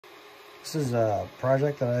This is a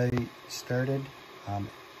project that I started.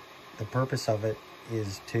 The purpose of it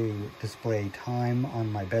is to display time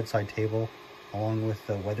on my bedside table along with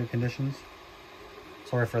the weather conditions.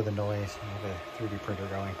 Sorry for the noise. I have a 3D printer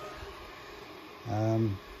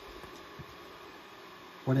going.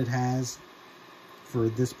 What it has for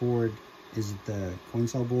this board is the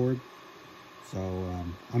CoinCell board. So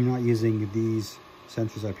I'm not using these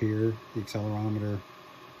sensors up here, the accelerometer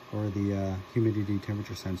or the humidity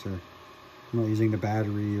temperature sensor. I'm not using the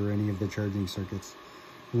battery or any of the charging circuits.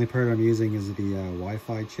 The only part I'm using is the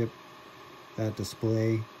Wi-Fi chip, that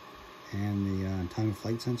display, and the time of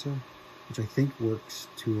flight sensor, which I think works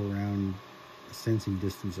to around a sensing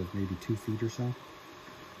distance of maybe 2 feet or so.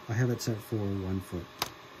 I have it set for 1 foot.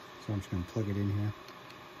 So I'm just going to plug it in here.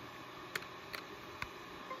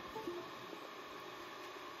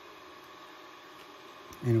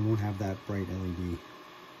 And it won't have that bright LED.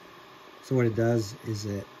 So what it does is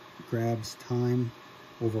it grabs time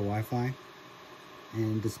over Wi-Fi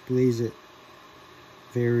and displays it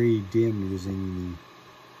very dim using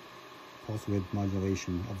the pulse width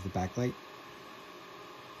modulation of the backlight.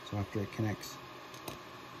 So after it connects,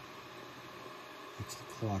 it's the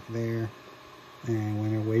clock there. And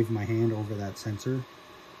when I wave my hand over that sensor,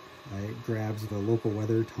 it grabs the local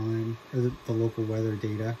weather time, or the local weather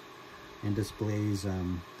data, and displays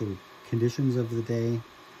the conditions of the day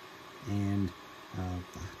and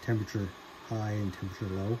temperature high and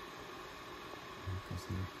temperature low.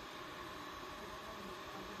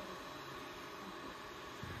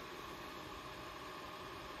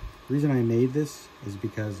 The reason I made this is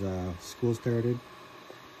because school started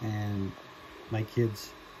and my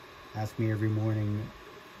kids ask me every morning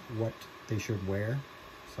what they should wear.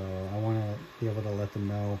 So I want to be able to let them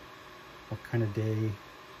know what kind of day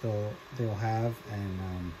they'll have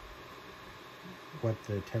and what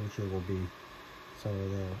the temperature will be, so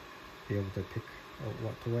they'll be able to pick out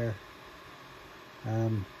what to wear.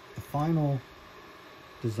 The final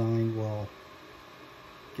design will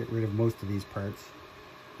get rid of most of these parts.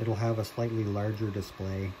 It'll have a slightly larger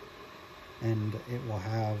display, and it will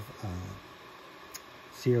have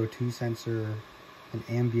a CO2 sensor, an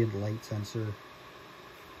ambient light sensor,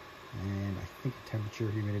 and I think a temperature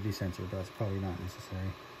humidity sensor, but that's probably not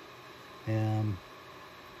necessary.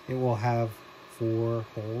 It will have 4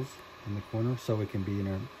 holes in the corner, so it can be in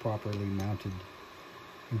a properly mounted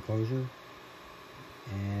enclosure.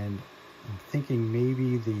 And I'm thinking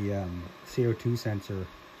maybe the CO2 sensor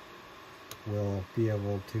will be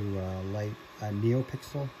able to light a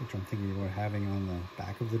NeoPixel, which I'm thinking about having on the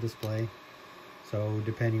back of the display. So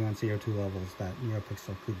depending on CO2 levels, that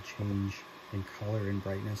NeoPixel could change in color and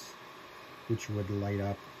brightness, which would light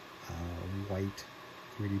up a white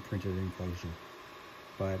 3D printed enclosure.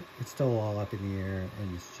 But it's still all up in the air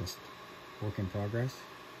and it's just work in progress.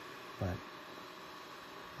 But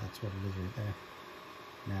that's what it is right there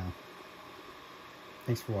now.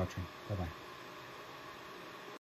 Thanks for watching. Bye-bye.